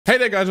Hey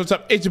there guys, what's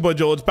up? It's your boy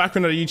George, back with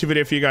another YouTube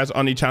video for you guys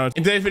on the channel.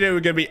 In today's video, we're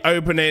going to be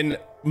opening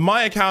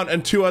my account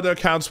and 2 other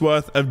accounts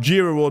worth of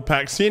G reward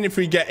packs, seeing if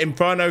we get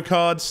Inferno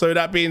cards. So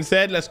that being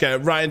said, let's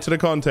get right into the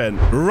content.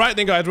 Right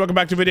then guys, welcome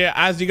back to the video.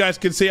 As you guys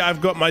can see, I've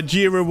got my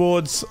G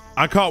rewards.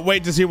 I can't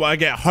wait to see what I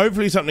get.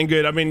 Hopefully something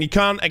good. I mean, you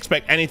can't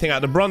expect anything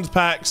out of the bronze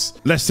packs.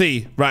 Let's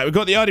see. Right, we've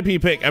got the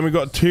RDP pick and we've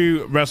got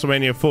 2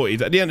 WrestleMania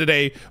 40s. At the end of the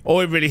day, all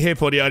we're really here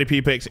for the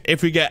RDP picks.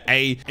 If we get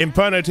a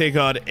Inferno tier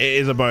card, it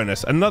is a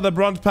bonus. Another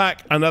bronze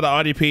pack, another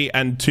RDP,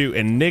 and 2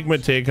 Enigma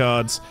tier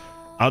cards.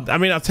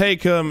 I'll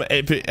take them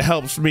if it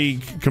helps me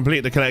complete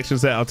the collection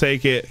set. I'll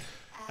take it.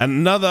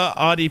 Another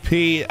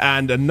RDP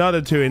and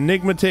another 2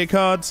 Enigma tier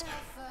cards.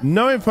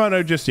 No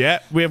Inferno just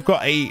yet. We have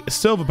got a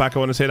silver pack. I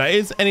want to say that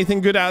is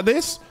anything good out of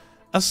this.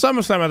 A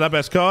SummerSlam as our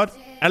best card.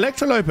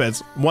 Electra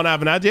Lopez. One I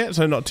haven't had yet,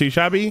 so not too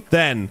shabby.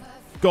 Then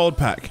gold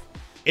pack.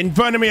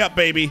 Inferno me up,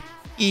 baby.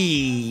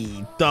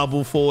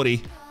 Double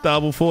 40.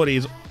 Double 40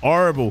 is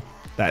horrible.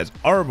 That is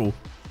horrible.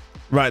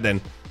 Right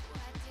then.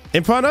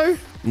 Inferno?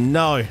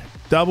 No.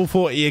 Double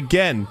 40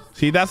 again.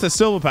 See, that's a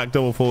silver pack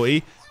double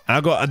 40. And I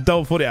got a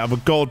double 40 out of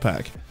a gold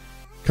pack.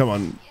 Come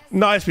on.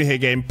 Nice me here,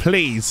 game.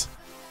 Please.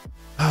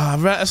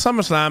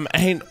 SummerSlam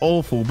ain't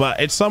awful, but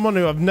it's someone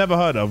who I've never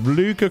heard of.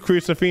 Luca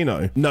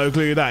Crucifino. No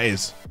clue who that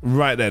is.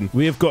 Right then.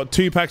 We have got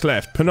 2 packs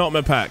left.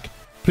 Penultimate pack.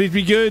 Please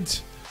be good.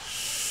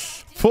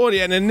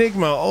 40 and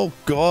Enigma. Oh,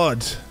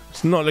 God.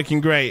 It's not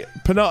looking great.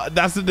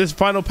 That's this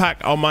final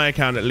pack on my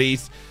account, at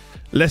least.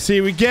 Let's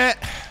see what we get.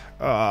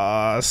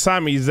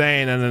 Sami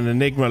Zayn and an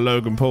Enigma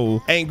Logan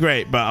Paul. Ain't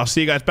great, but I'll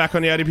see you guys back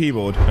on the RDP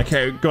board.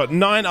 Okay, we've got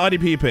 9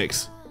 RDP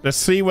picks. Let's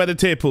see where the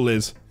tier pool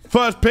is.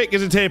 First pick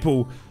is a tier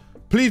pool.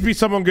 Please be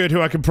someone good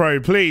who I can pro,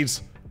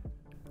 please.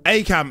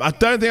 Akam, I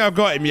don't think I've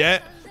got him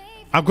yet.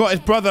 I've got his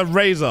brother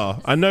Razor.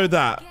 I know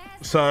that.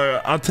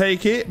 So I'll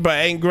take it, but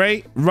it ain't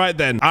great. Right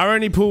then, our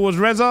only pool was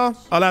Reza.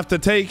 I'll have to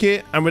take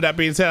it. And with that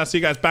being said, I'll see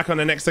you guys back on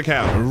the next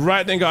account.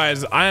 Right then,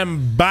 guys, I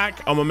am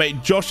back on my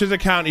mate Josh's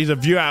account. He's a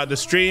viewer out of the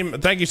stream.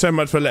 Thank you so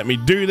much for letting me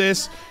do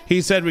this.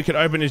 He said we could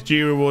open his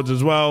G rewards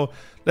as well.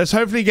 Let's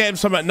hopefully get him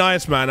something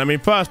nice, man. I mean,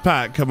 first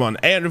pack, come on.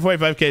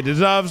 845k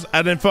deserves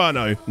an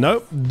Inferno.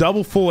 Nope,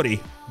 double 40.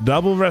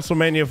 Double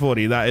WrestleMania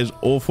 40. That is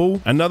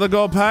awful. Another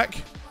gold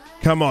pack.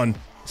 Come on,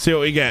 see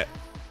what we get.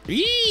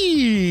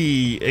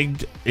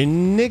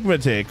 Enigma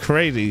tier,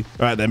 crazy.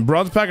 Right then,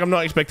 bronze pack, I'm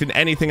not expecting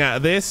anything out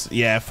of this.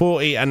 Yeah,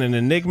 40 and an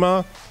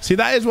Enigma. See,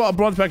 that is what a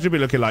bronze pack should be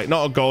looking like,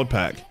 not a gold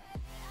pack.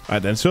 Right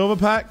then, silver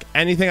pack,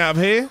 anything out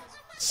of here?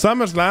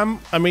 SummerSlam,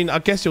 I mean, I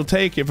guess you'll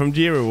take it from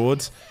G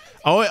rewards.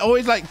 I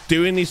always like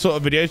doing these sort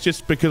of videos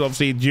just because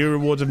obviously G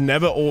rewards have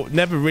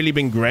never really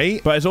been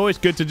great, but it's always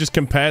good to just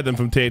compare them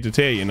from tier to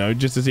tier, you know,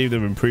 just to see if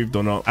they've improved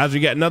or not. As we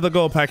get another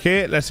gold pack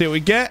here, let's see what we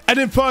get. An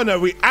Inferno.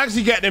 We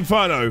actually get an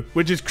Inferno,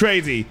 which is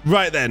crazy.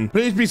 Right then,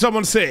 please be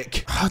someone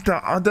sick. I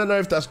don't know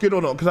if that's good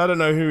or not because I don't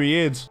know who he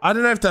is. I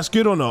don't know if that's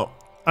good or not.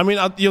 I mean,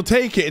 you'll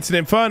take it. It's an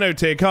Inferno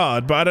tier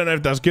card, but I don't know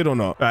if that's good or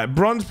not. Right,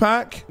 bronze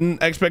pack.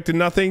 Expecting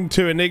nothing.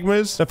 2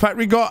 Enigmas. The fact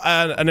we got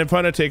an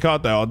Inferno tier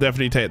card, though, I'll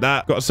definitely take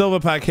that. Got a silver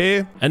pack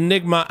here.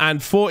 Enigma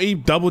and 40.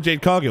 Double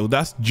Jade Cargill.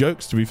 That's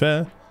jokes, to be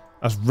fair.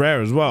 That's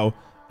rare as well.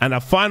 And a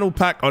final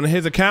pack on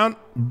his account.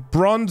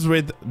 Bronze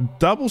with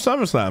double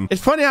SummerSlam.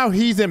 It's funny how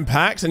he's in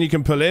packs and you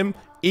can pull him,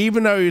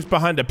 even though he was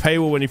behind a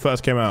paywall when he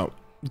first came out.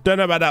 Don't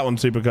know about that one,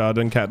 Supercard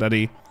and Cat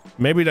Daddy.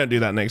 Maybe don't do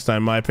that next time,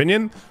 in my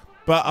opinion.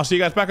 But I'll see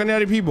you guys back on the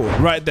RDP board.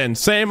 Right then,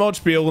 same old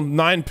spiel,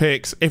 9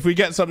 picks. If we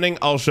get something,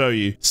 I'll show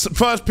you.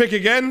 First pick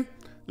again.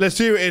 Let's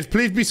see who it is.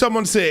 Please be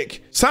someone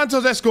sick.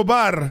 Santos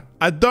Escobar.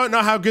 I don't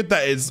know how good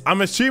that is.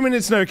 I'm assuming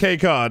it's an okay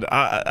card.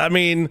 I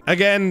mean,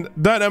 again,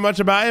 don't know much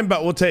about him,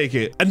 but we'll take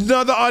it.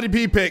 Another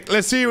RDP pick.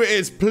 Let's see who it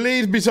is.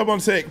 Please be someone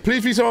sick.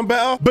 Please be someone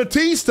better.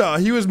 Batista.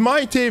 He was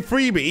my tier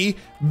freebie.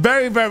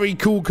 Very, very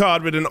cool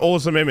card with an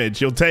awesome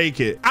image. You'll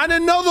take it. And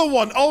another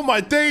one. Oh my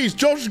days.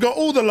 Josh got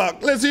all the luck.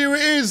 Let's see who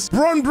it is.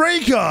 Bron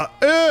Breakker.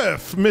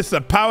 Earth.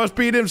 Mr. Power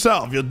Speed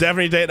himself. You'll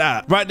definitely take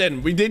that. Right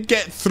then, we did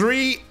get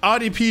 3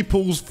 RDP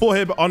pulls for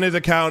him on his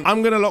account.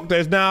 I'm going to lock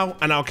those now,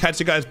 and I'll catch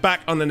you guys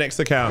back on the next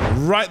account.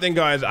 Right then,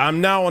 guys,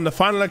 I'm now on the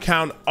final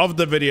account of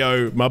the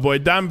video. My boy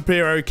Dan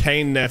Piro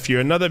Kane Nephew,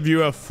 another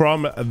viewer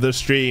from the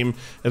stream,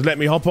 has let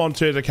me hop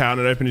onto his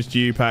account and open his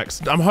GU packs.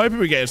 I'm hoping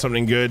we get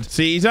something good.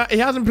 See, he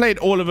hasn't played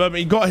all of them.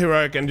 He got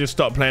heroic and just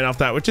stopped playing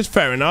after that, which is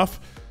fair enough.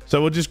 So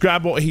we'll just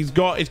grab what he's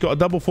got. He's got a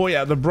double 40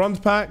 out of the bronze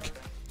pack.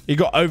 He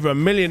got over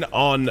 1 million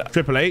on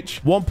Triple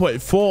H,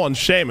 1.4 on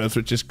Sheamus,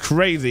 which is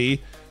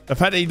crazy. The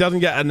fact that he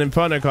doesn't get an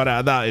Inferno card out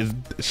of that is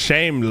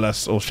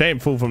shameless or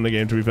shameful from the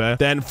game, to be fair.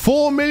 Then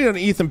 4 million on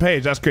Ethan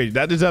Page. That's crazy.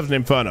 That deserves an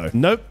Inferno.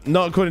 Nope,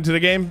 not according to the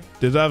game.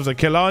 Deserves a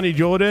Kelani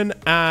Jordan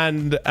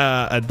and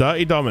a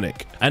Dirty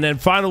Dominic. And then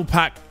final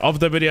pack of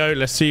the video.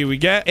 Let's see who we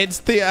get. It's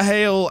Thea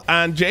Hale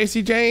and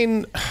JC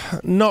Jane.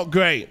 Not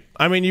great.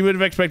 I mean, you would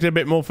have expected a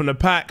bit more from the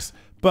packs,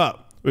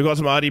 but we've got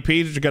some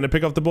RDPs, which are going to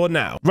pick off the board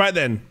now. Right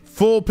then,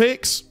 4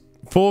 picks,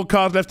 4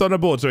 cards left on the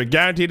board, so we're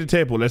guaranteed a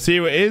tier pool. Let's see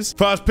who it is.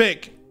 First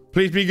pick.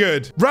 Please be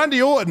good.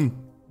 Randy Orton.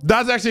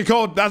 That's actually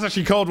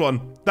a cold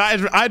one. That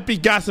is, I'd be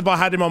gassed if I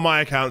had him on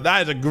my account.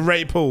 That is a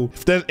great pull.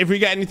 If we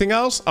get anything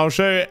else, I'll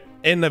show it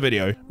in the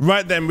video.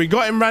 Right then, we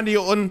got him Randy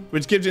Orton,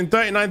 which gives him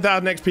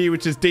 39,000 XP,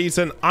 which is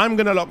decent. I'm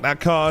gonna lock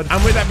that card.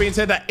 And with that being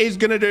said, that is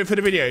gonna do it for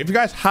the video. If you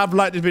guys have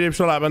liked this video, be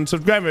sure to like button,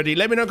 subscribe already.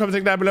 Let me know in the comment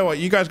section down below what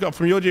you guys got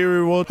from your daily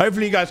reward.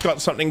 Hopefully you guys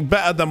got something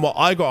better than what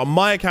I got on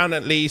my account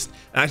at least,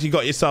 and actually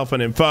got yourself an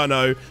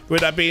Inferno.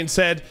 With that being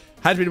said,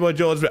 has been your boy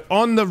George. We're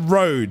on the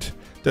road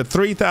to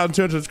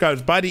 3,200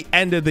 subscribers by the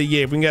end of the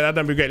year. If we can get that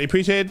done, we'd be greatly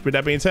appreciated. With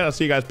that being said, I'll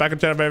see you guys back on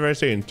the channel very, very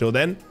soon. Till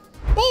then,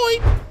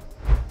 bye.